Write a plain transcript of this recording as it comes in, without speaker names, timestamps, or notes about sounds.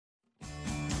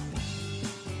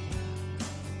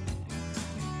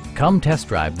Come test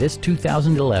drive this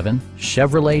 2011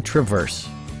 Chevrolet Traverse.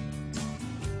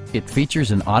 It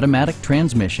features an automatic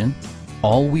transmission,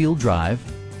 all-wheel drive,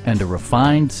 and a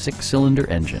refined 6-cylinder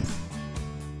engine.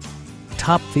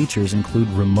 Top features include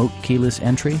remote keyless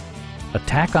entry, a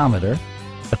tachometer,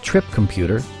 a trip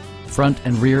computer, front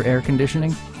and rear air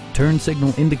conditioning, turn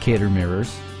signal indicator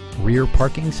mirrors, rear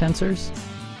parking sensors,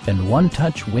 and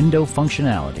one-touch window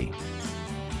functionality.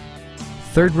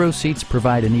 Third-row seats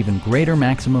provide an even greater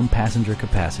maximum passenger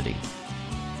capacity.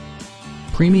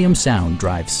 Premium sound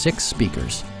drives 6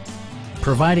 speakers,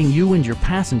 providing you and your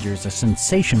passengers a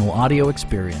sensational audio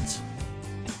experience.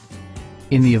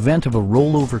 In the event of a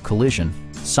rollover collision,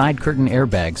 side curtain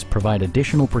airbags provide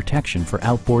additional protection for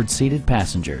outboard seated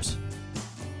passengers.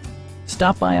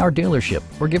 Stop by our dealership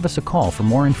or give us a call for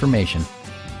more information.